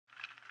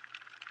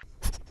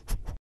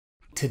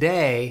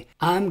today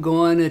I'm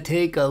going to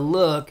take a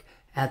look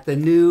at the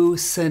new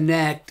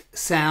Sonnect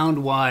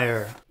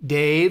Soundwire.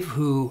 Dave,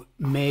 who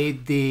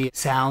made the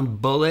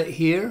sound bullet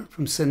here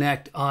from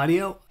Sonnect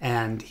Audio,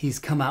 and he's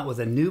come out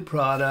with a new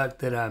product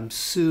that I'm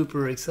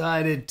super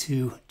excited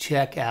to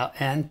check out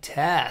and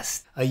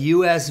test. A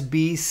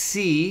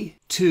USB-C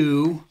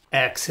to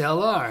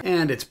XLR,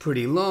 and it's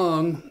pretty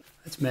long.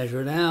 Let's measure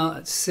it out.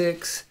 It's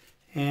 6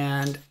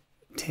 and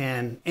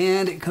 10,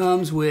 and it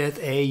comes with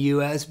a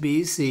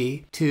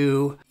USB-C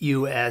to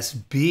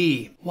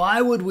USB.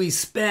 Why would we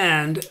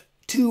spend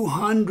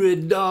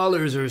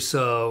 $200 or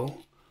so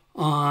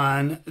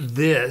on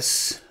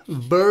this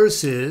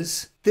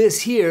versus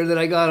this here that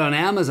I got on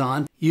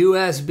Amazon?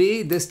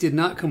 USB, this did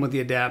not come with the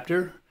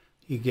adapter.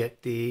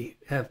 You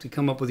have to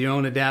come up with your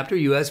own adapter,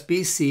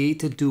 USB-C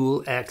to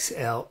dual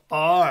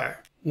XLR.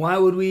 Why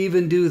would we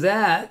even do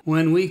that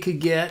when we could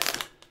get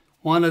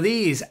one of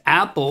these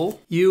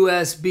Apple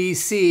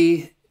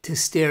USB-C to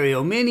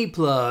stereo mini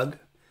plug,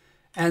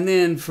 and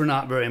then for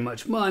not very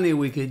much money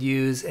we could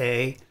use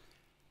a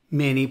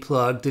mini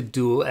plug to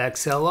dual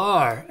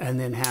XLR and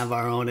then have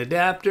our own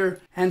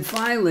adapter. And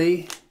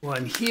finally,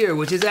 one here,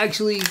 which is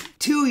actually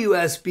 2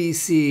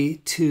 USB-C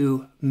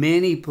to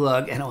mini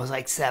plug, and it was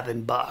like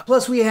 $7.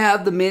 Plus we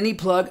have the mini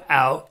plug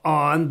out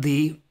on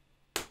the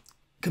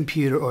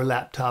computer or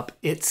laptop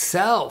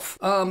itself.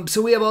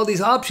 So we have all these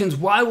options.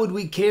 Why would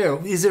we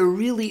care? Is it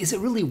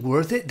really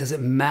worth it? Does it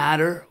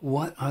matter?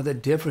 What are the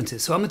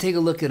differences? So I'm gonna take a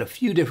look at a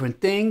few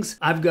different things.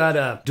 I've got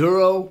a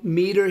Duro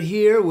meter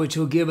here, which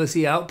will give us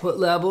the output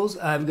levels.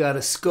 I've got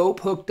a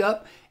scope hooked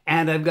up,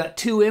 and I've got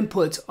 2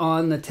 inputs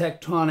on the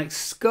Tektronix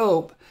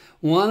scope.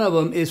 One of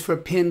them is for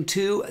pin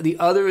 2, the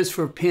other is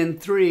for pin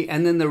 3,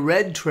 and then the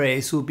red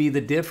trace will be the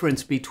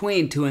difference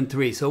between 2 and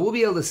 3. So we'll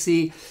be able to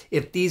see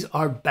if these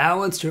are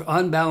balanced or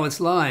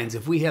unbalanced lines.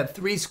 If we have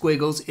 3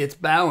 squiggles, it's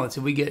balanced.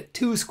 If we get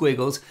 2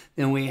 squiggles,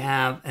 then we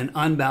have an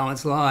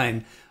unbalanced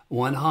line.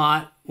 One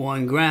hot,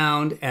 one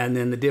ground, and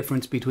then the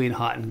difference between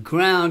hot and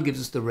ground gives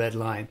us the red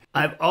line.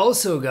 I've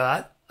also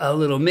got a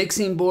little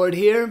mixing board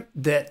here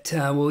that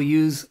we'll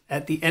use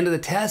at the end of the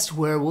test,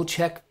 where we'll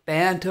check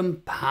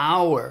phantom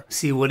power,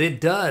 see what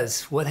it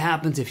does, what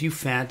happens if you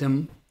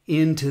phantom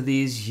into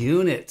these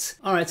units.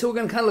 All right, so we're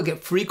gonna kind of look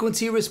at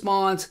frequency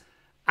response,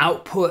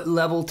 output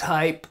level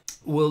type,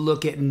 we'll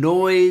look at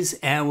noise,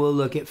 and we'll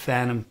look at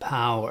phantom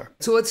power.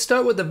 So let's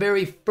start with the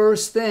very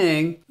first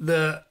thing,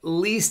 the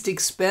least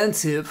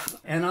expensive,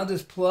 and I'll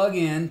just plug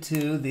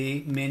into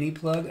the mini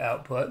plug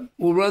output.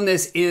 We'll run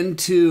this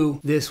into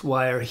this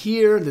wire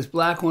here. This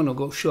black one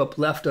will show up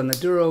left on the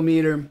Duro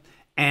meter,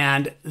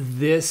 and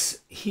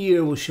this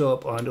here will show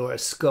up onto our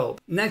scope.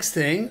 Next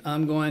thing,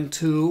 I'm going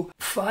to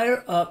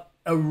fire up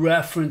a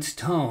reference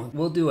tone.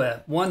 We'll do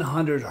a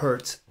 100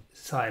 Hertz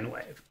sine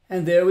wave.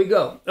 And there we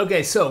go.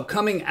 Okay, so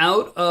coming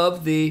out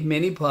of the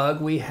mini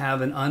plug, we have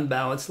an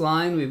unbalanced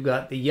line. We've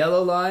got the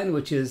yellow line,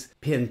 which is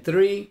pin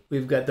 3.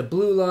 We've got the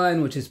blue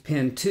line, which is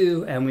pin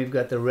 2. And we've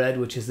got the red,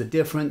 which is the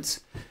difference.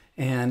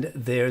 And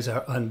there's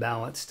our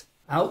unbalanced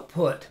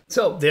output.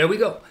 So there we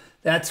go.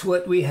 That's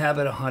what we have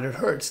at 100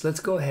 Hertz. Let's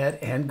go ahead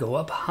and go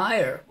up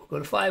higher. We'll go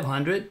to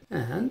 500,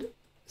 and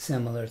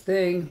similar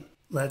thing.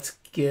 Let's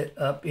go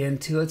up to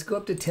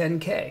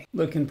 10K.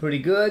 Looking pretty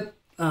good.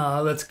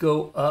 Let's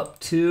go up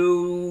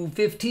to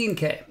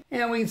 15K.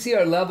 And we can see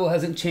our level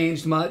hasn't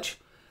changed much,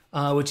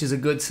 which is a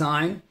good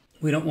sign.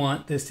 We don't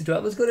want this to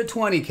drop. Let's go to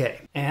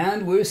 20K.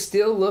 And we're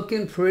still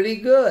looking pretty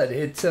good.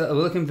 It's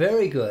looking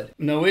very good.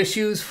 No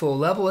issues, full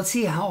level. Let's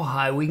see how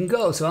high we can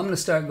go. So I'm gonna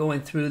start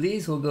going through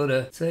these. We'll go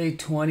to, say,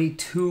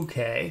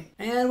 22K.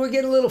 And we're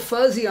getting a little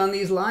fuzzy on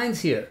these lines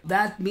here.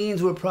 That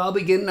means we're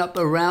probably getting up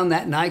around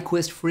that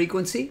Nyquist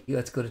frequency.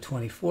 Let's go to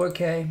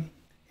 24K.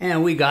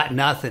 And we got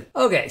nothing.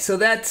 Okay, so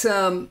that's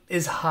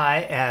as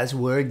high as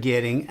we're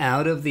getting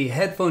out of the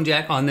headphone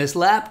jack on this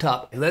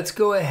laptop. Let's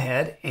go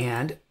ahead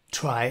and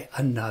try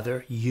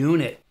another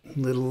unit.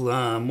 Little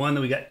one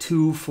that we got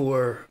 2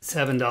 for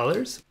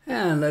 $7.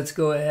 And let's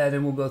go ahead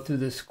and we'll go through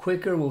this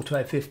quicker. We'll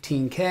try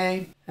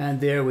 15K.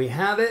 And there we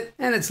have it.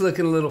 And it's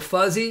looking a little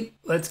fuzzy.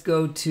 Let's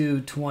go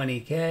to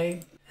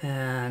 20K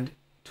and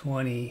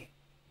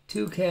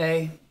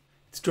 22K.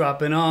 It's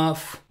dropping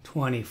off,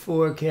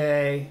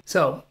 24K.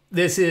 So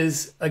this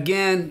is,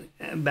 again,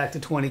 back to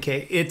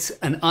 20K. It's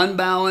an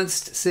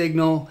unbalanced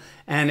signal,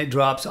 and it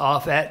drops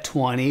off at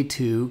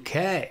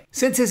 22K.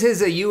 Since this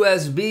is a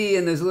USB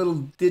and there's a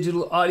little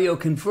digital audio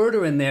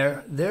converter in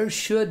there, there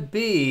should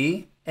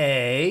be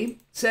a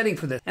setting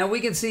for this. And we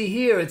can see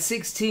here it's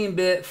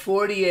 16-bit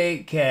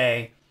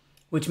 48K,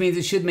 which means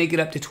it should make it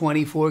up to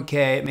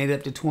 24K. It made it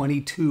up to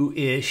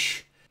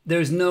 22-ish.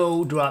 There's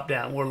no drop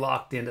down. We're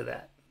locked into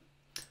that.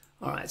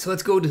 All right, so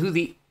let's go to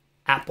the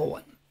Apple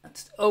one.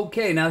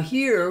 Okay, now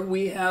here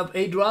we have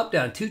a drop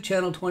down,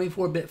 2-channel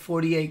 24-bit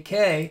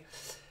 48K,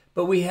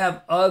 but we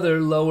have other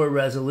lower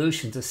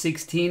resolutions, a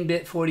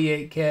 16-bit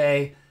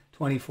 48K,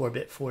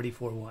 24-bit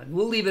 44.1.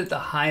 We'll leave it at the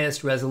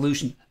highest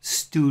resolution,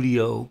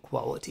 studio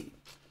quality.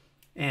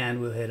 And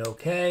we'll hit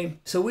OK.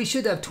 So we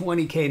should have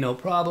 20K, no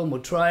problem.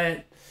 We'll try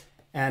it.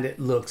 and it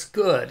looks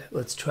good.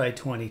 Let's try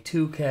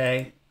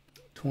 22K,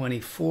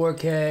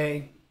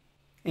 24K,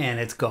 and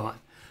it's gone.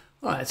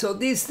 All right, so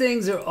these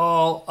things are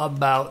all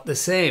about the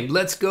same.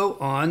 Let's go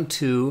on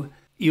to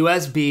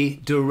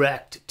USB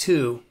Direct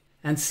 2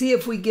 and see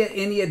if we get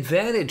any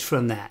advantage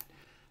from that.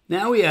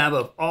 Now we have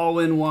an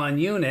all-in-one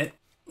unit.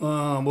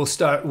 We'll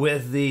start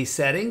with the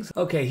settings.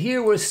 Okay,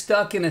 here we're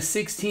stuck in a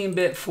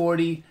 16-bit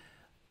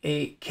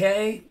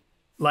 48K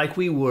like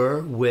we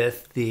were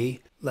with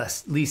the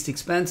least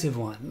expensive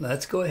one.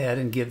 Let's go ahead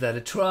and give that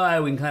a try.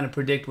 We can kind of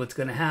predict what's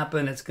going to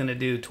happen. It's going to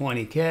do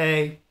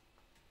 20K.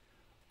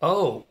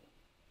 Oh,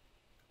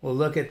 well,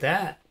 look at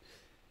that.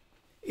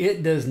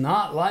 It does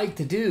not like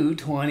to do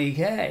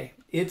 20K.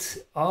 It's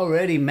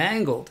already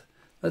mangled.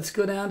 Let's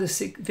go down to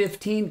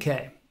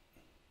 15K.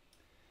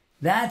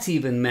 That's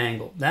even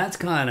mangled. That's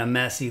kind of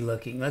messy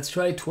looking. Let's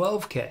try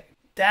 12K.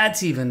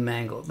 That's even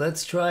mangled.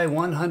 Let's try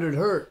 100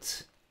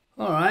 Hertz.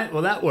 All right,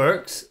 well, that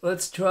works.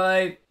 Let's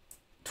try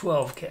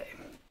 12K.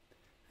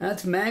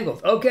 That's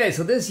mangled. Okay,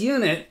 so this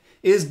unit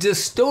is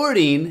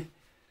distorting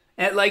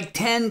at like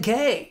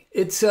 10K.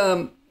 It's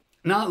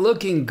not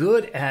looking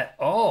good at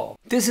all.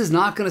 This is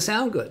not going to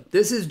sound good.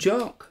 This is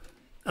junk.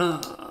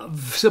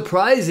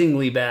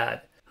 Surprisingly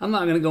bad. I'm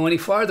not going to go any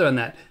farther on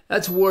that.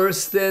 That's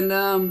worse than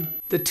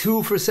the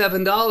 2 for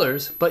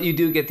 $7, but you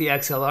do get the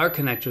XLR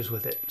connectors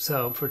with it.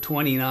 So for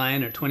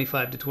 29 or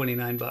 25 to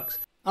 29 bucks.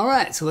 All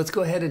right, so let's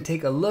go ahead and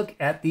take a look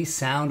at the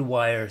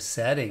Soundwire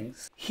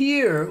settings.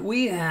 Here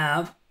we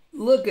have,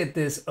 look at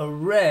this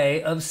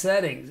array of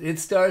settings. It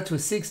starts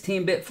with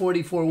 16-bit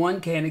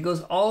 44.1K and it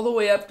goes all the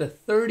way up to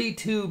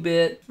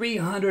 32-bit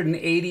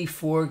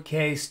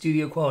 384K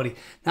studio quality.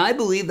 Now I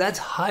believe that's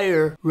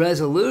higher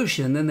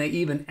resolution than they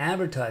even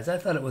advertise. I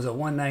thought it was a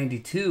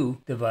 192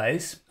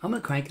 device. I'm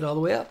gonna crank it all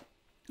the way up.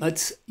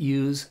 Let's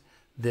use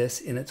this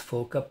in its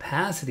full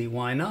capacity.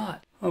 Why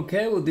not?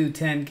 Okay, we'll do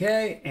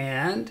 10K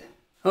and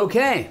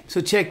okay,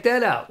 so check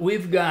that out.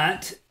 We've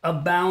got a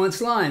balanced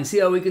line. See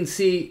how we can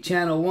see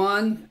channel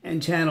 1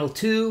 and channel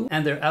 2,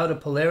 and they're out of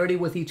polarity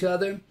with each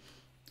other.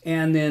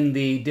 And then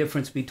the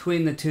difference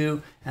between the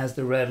two as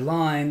the red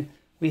line.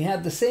 We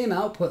have the same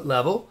output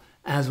level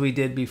as we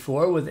did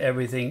before with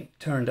everything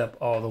turned up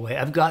all the way.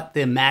 I've got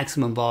the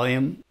maximum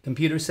volume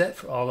computer set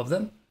for all of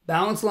them.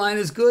 Balance line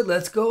is good.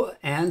 Let's go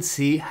and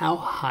see how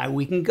high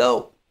we can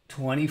go.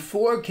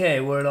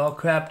 24K, where it all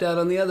crapped out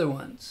on the other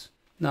ones.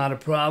 Not a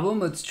problem.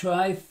 Let's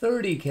try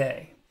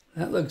 30K.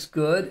 That looks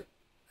good.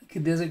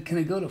 Can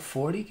it go to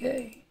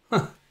 40K?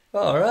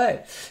 All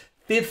right.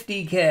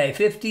 50K,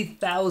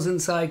 50,000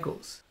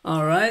 cycles.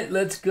 All right,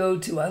 let's go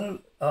to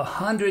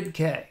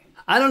 100K.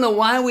 I don't know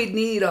why we'd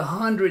need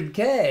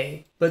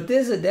 100K, but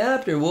this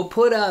adapter will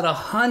put out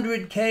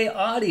 100K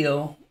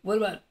audio. What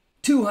about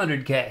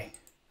 200K?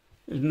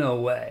 There's no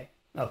way.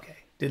 Okay,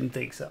 didn't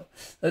think so.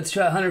 Let's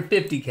try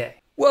 150K.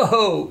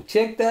 Whoa,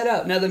 check that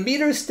out. Now the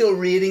meter's still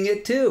reading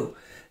it too.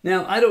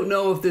 Now, I don't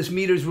know if this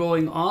meter's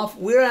rolling off.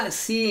 We're not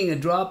seeing a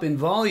drop in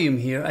volume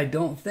here, I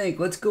don't think.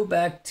 Let's go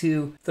back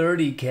to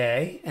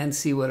 30K and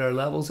see what our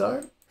levels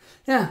are.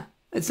 Yeah,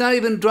 it's not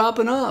even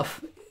dropping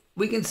off.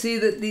 We can see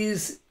that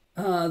these,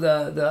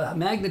 the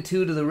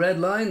magnitude of the red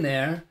line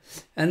there,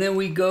 and then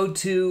we go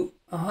to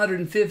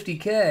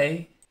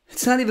 150K.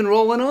 It's not even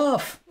rolling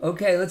off.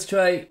 Okay, let's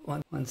try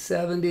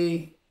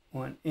 170,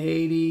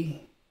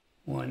 180,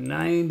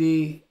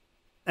 190.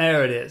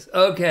 There it is.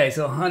 Okay,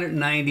 so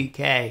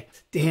 190K.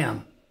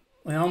 Damn,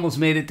 we almost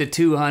made it to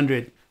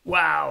 200.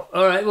 Wow.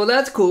 All right, well,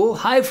 that's cool.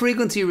 High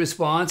frequency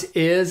response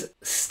is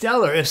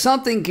stellar. If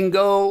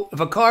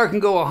a car can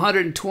go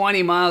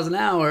 120 miles an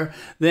hour,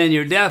 then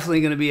you're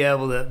definitely going to be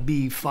able to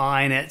be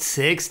fine at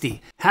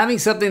 60. Having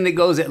something that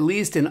goes at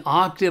least an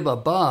octave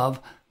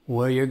above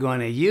where you're going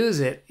to use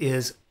it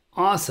is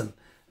awesome.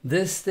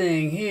 This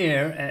thing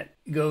here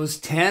goes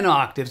 10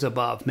 octaves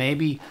above,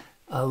 maybe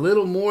a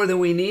little more than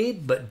we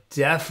need, but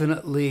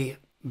definitely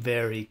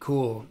very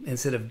cool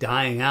instead of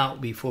dying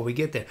out before we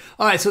get there.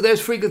 All right, so there's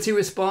frequency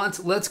response.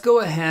 Let's go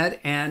ahead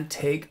and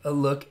take a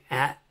look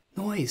at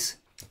noise.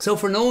 So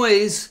for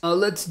noise,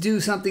 let's do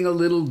something a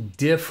little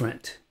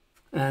different.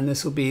 And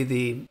this will be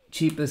the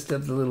cheapest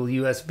of the little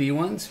USB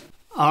ones.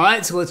 All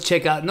right, so let's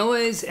check out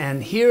noise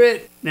and hear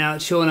it. Now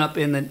it's showing up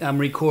in the, I'm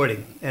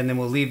recording, and then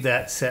we'll leave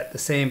that set the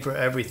same for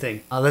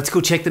everything. Let's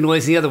go check the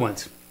noise in the other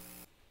ones.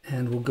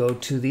 And we'll go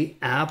to the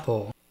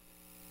Apple.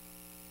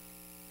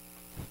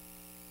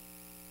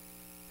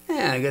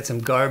 Yeah, I got some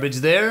garbage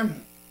there.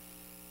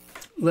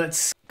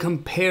 Let's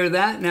compare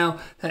that. Now,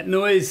 that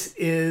noise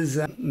is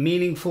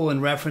meaningful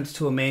in reference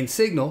to a main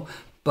signal,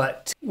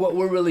 but what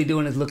we're really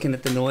doing is looking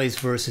at the noise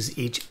versus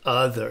each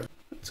other.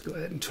 Let's go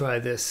ahead and try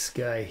this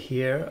guy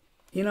here.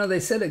 You know, they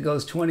said it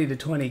goes 20 to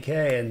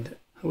 20K, and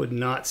I would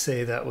not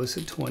say that was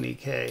a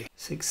 20K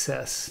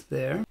success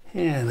there.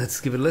 And let's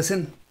give it a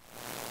listen.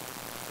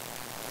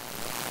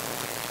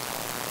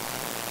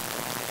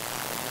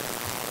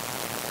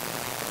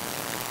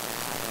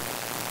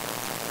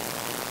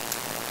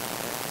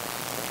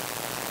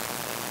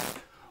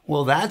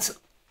 Well, that's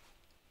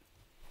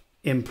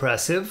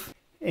impressive.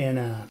 in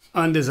an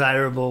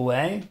undesirable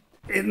way.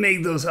 It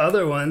made those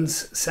other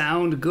ones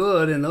sound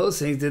good, and those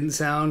things didn't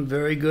sound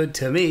very good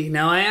to me.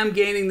 Now I am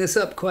gaining this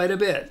up quite a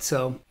bit,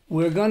 so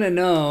we're gonna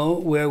know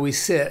where we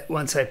sit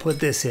once I put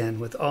this in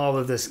with all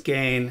of this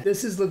gain.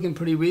 This is looking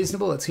pretty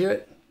reasonable. Let's hear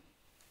it.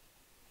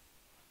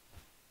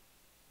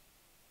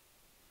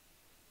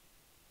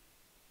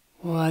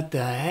 What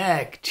the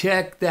heck?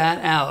 Check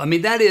that out. I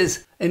mean, that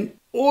is an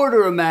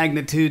order of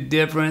magnitude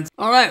difference.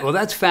 All right, well,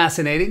 that's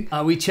fascinating.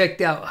 We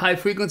checked out high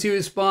frequency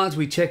response,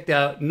 we checked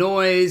out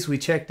noise, we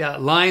checked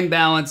out line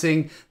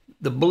balancing.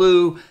 The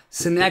blue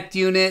Sonnect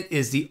unit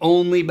is the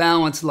only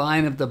balanced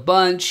line of the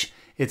bunch.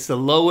 It's the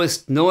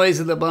lowest noise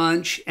of the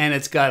bunch, and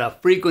it's got a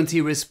frequency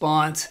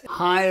response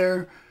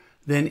higher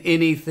than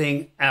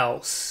anything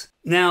else.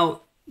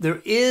 Now,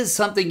 there is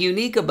something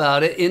unique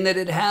about it in that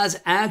it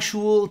has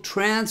actual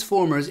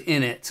transformers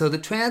in it. So the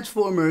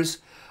transformers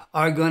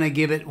are going to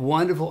give it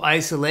wonderful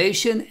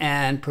isolation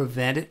and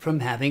prevent it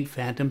from having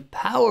phantom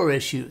power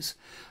issues.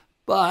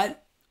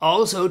 But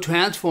also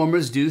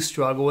transformers do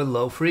struggle with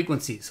low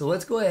frequency. So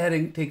let's go ahead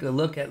and take a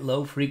look at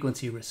low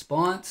frequency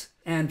response.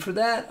 And for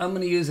that, I'm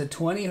going to use a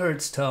 20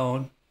 hertz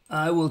tone.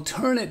 I will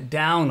turn it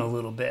down a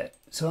little bit.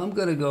 So I'm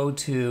going to go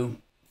to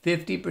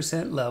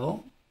 50%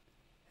 level.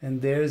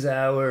 And there's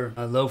our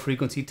low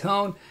frequency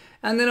tone.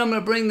 And then I'm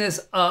going to bring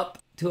this up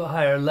to a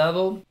higher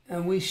level.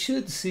 And we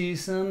should see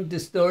some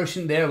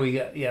distortion. There we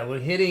go. Yeah,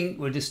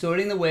 we're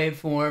distorting the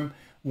waveform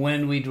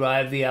when we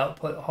drive the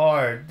output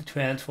hard. The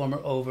transformer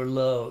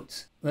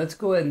overloads. Let's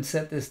go ahead and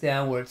set this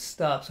down where it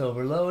stops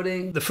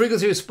overloading. The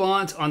frequency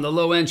response on the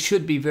low end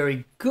should be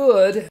very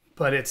good,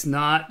 but it's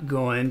not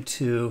going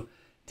to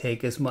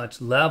take as much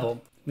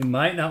level. We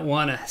might not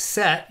want to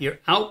set your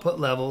output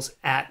levels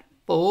at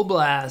full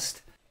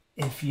blast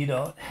if you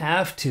don't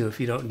have to, if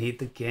you don't need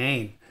the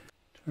gain.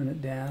 Turn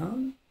it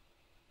down.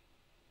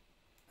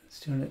 Let's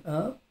turn it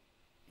up.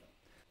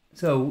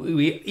 So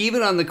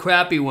even on the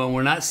crappy one,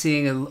 we're not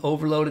seeing an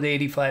overloaded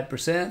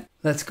 85%.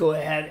 Let's go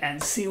ahead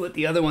and see what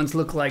the other ones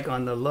look like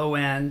on the low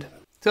end.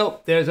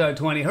 So there's our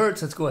 20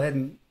 hertz. Let's go ahead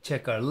and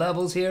check our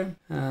levels here.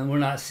 We're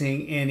not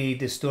seeing any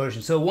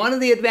distortion. So one of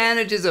the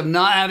advantages of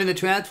not having the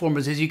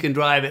transformers is you can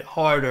drive it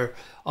harder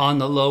on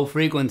the low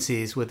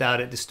frequencies without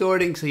it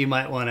distorting. So you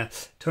might want to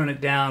turn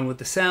it down with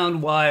the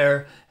sound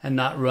wire and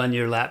not run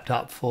your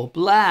laptop full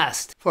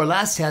blast. For our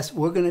last test,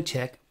 we're going to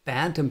check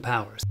phantom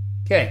powers.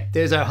 Okay,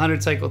 there's our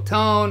 100 cycle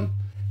tone.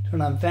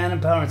 Turn on phantom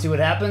power and see what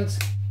happens.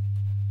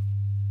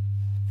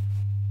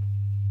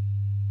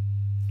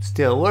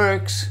 Still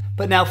works.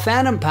 But now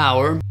phantom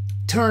power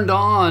turned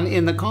on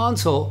in the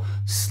console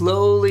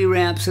slowly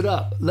ramps it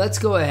up. Let's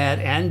go ahead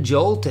and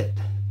jolt it.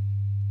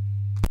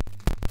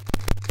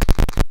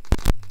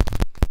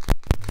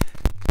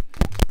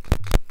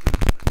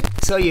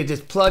 So you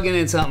just plug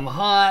in something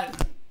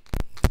hot.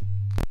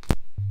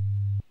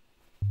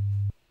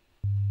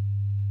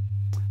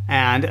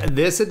 And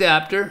this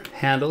adapter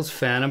handles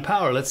phantom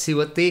power. Let's see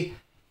what the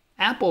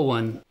Apple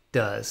one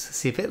does.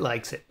 See if it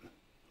likes it.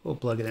 We'll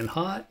plug it in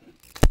hot.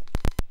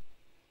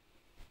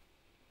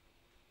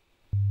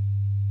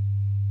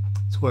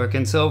 It's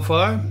working so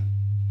far.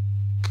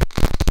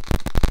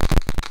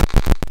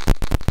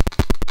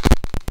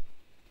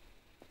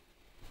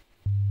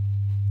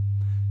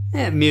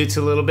 It mutes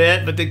a little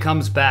bit, but it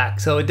comes back.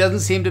 So it doesn't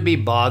seem to be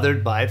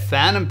bothered by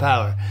phantom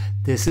power.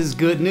 This is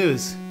good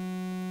news.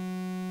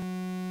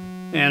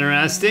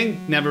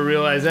 Interesting. Never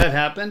realized that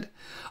happened.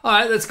 All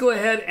right, let's go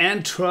ahead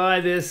and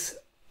try this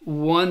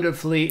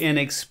wonderfully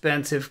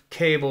inexpensive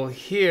cable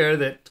here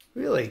that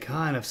really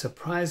kind of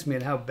surprised me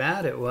at how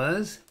bad it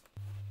was.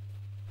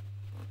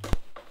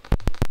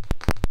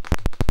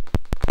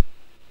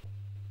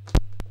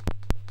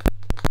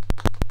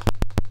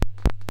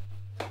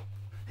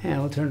 And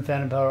we'll turn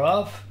phantom power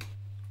off.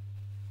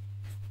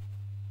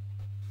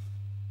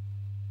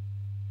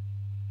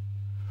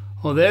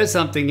 Well, there's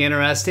something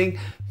interesting.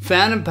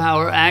 Phantom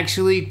power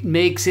actually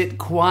makes it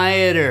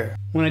quieter.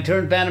 When I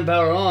turn phantom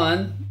power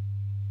on,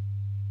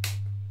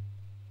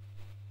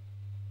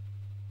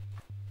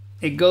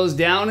 it goes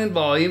down in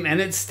volume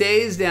and it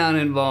stays down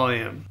in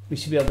volume. We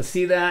should be able to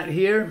see that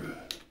here.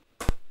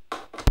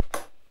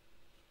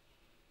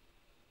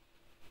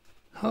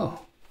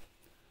 Oh,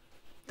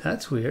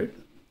 that's weird.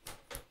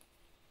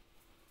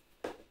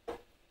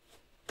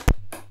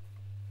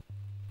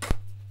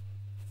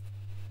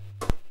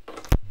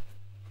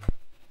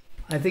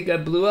 I think I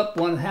blew up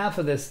one half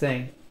of this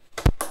thing.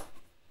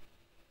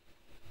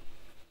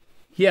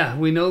 Yeah,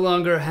 we no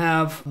longer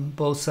have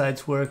both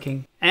sides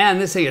working.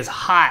 And this thing is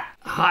hot,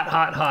 hot,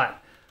 hot,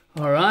 hot.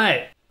 All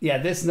right. Yeah,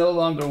 this no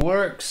longer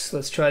works.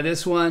 Let's try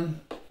this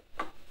one.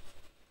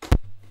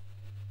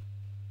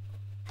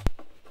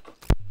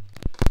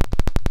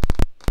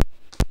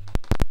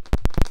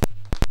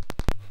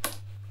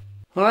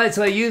 All right,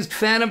 so I used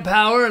phantom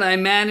power and I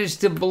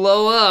managed to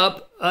blow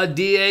up a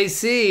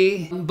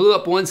DAC. Blew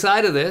up one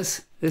side of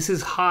this. This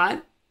is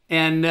hot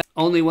and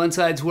only one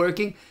side's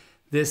working.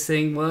 This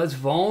thing was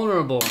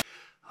vulnerable.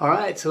 All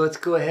right, so let's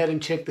go ahead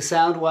and check the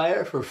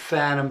Soundwire for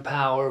phantom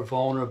power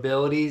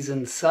vulnerabilities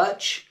and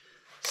such.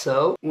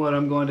 So what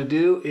I'm going to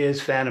do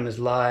is, phantom is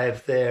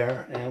live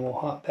there, and we'll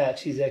hot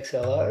patch these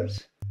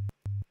XLRs.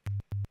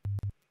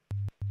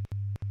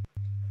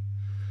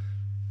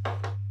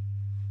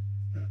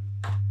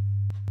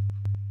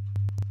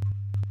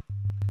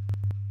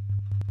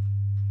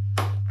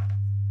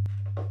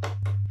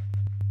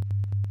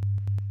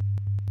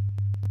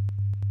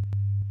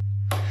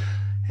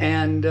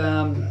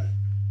 And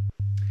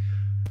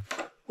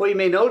what you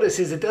may notice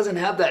is it doesn't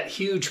have that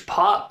huge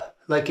pop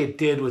like it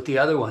did with the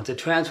other ones. A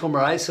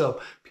transformer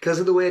ISO, because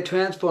of the way a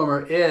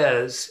transformer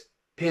is,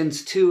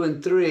 pins 2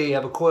 and 3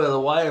 have a coil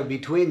of wire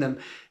between them,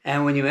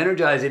 and when you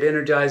energize it,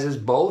 energizes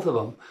both of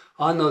them.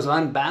 On those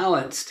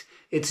unbalanced,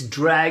 it's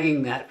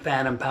dragging that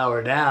phantom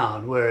power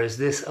down, whereas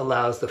this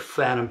allows the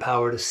phantom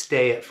power to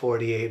stay at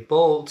 48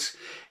 volts.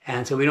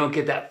 And so we don't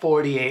get that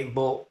 48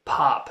 volt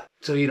pop.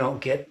 So you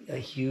don't get a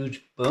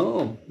huge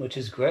boom, which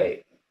is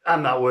great.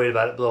 I'm not worried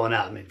about it blowing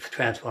out. I mean,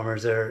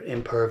 transformers are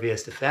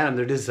impervious to phantom.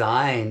 They're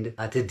designed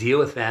to deal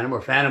with phantom, or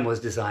phantom was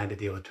designed to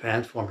deal with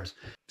transformers.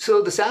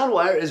 So the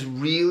Soundwire is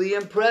really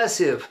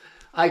impressive.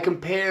 I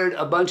compared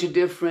a bunch of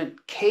different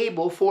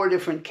 4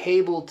 different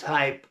cable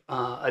type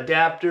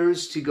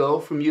adapters to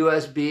go from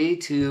USB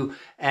to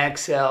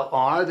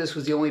XLR. This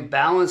was the only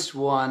balanced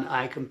one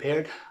I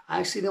compared.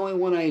 Actually, the only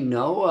one I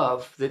know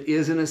of that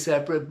isn't a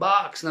separate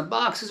box. And the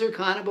boxes are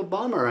kind of a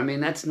bummer. I mean,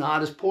 that's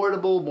not as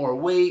portable, more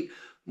weight,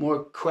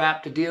 more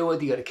crap to deal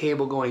with. You got a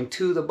cable going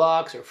to the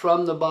box or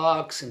from the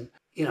box, and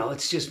you know,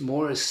 it's just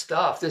more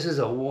stuff. This is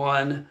a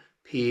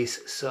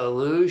one-piece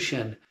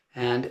solution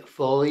and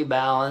fully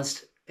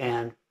balanced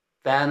and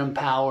phantom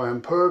power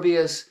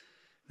impervious.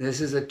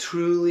 This is a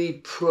truly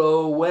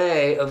pro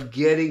way of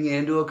getting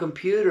into a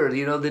computer.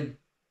 You know, the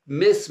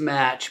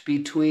mismatch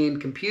between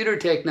computer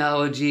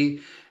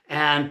technology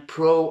and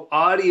pro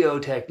audio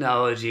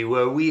technology,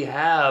 where we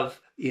have,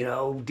 you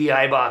know,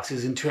 DI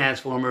boxes and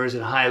transformers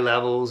and high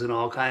levels and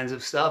all kinds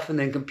of stuff, and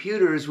then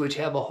computers which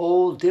have a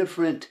whole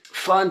different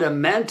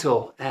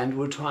fundamental, and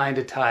we're trying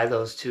to tie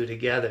those two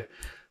together.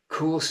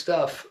 Cool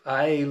stuff.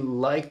 I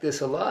like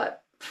this a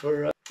lot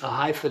for a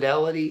high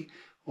fidelity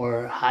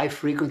or high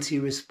frequency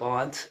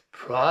response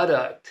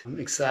product. I'm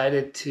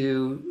excited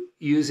to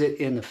use it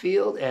in the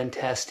field and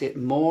test it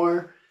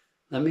more.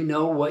 Let me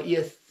know what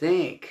you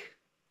think.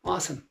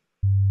 Awesome.